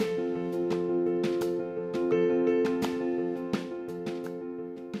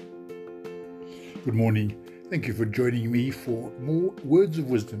Good morning. Thank you for joining me for more words of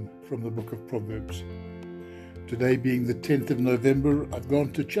wisdom from the book of Proverbs. Today being the 10th of November, I've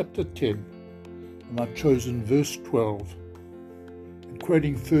gone to chapter 10 and I've chosen verse 12. And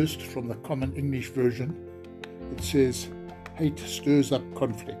quoting first from the Common English Version, it says, "Hate stirs up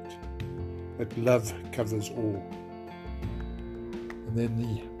conflict, but love covers all." And then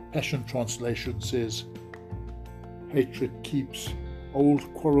the Passion Translation says, "Hatred keeps old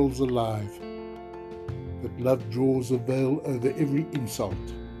quarrels alive, but love draws a veil over every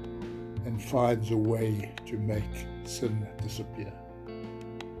insult and finds a way to make sin disappear."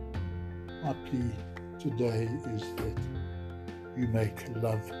 My plea today is that you make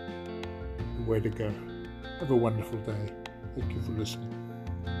love the way to go. Have a wonderful day. Thank you for listening.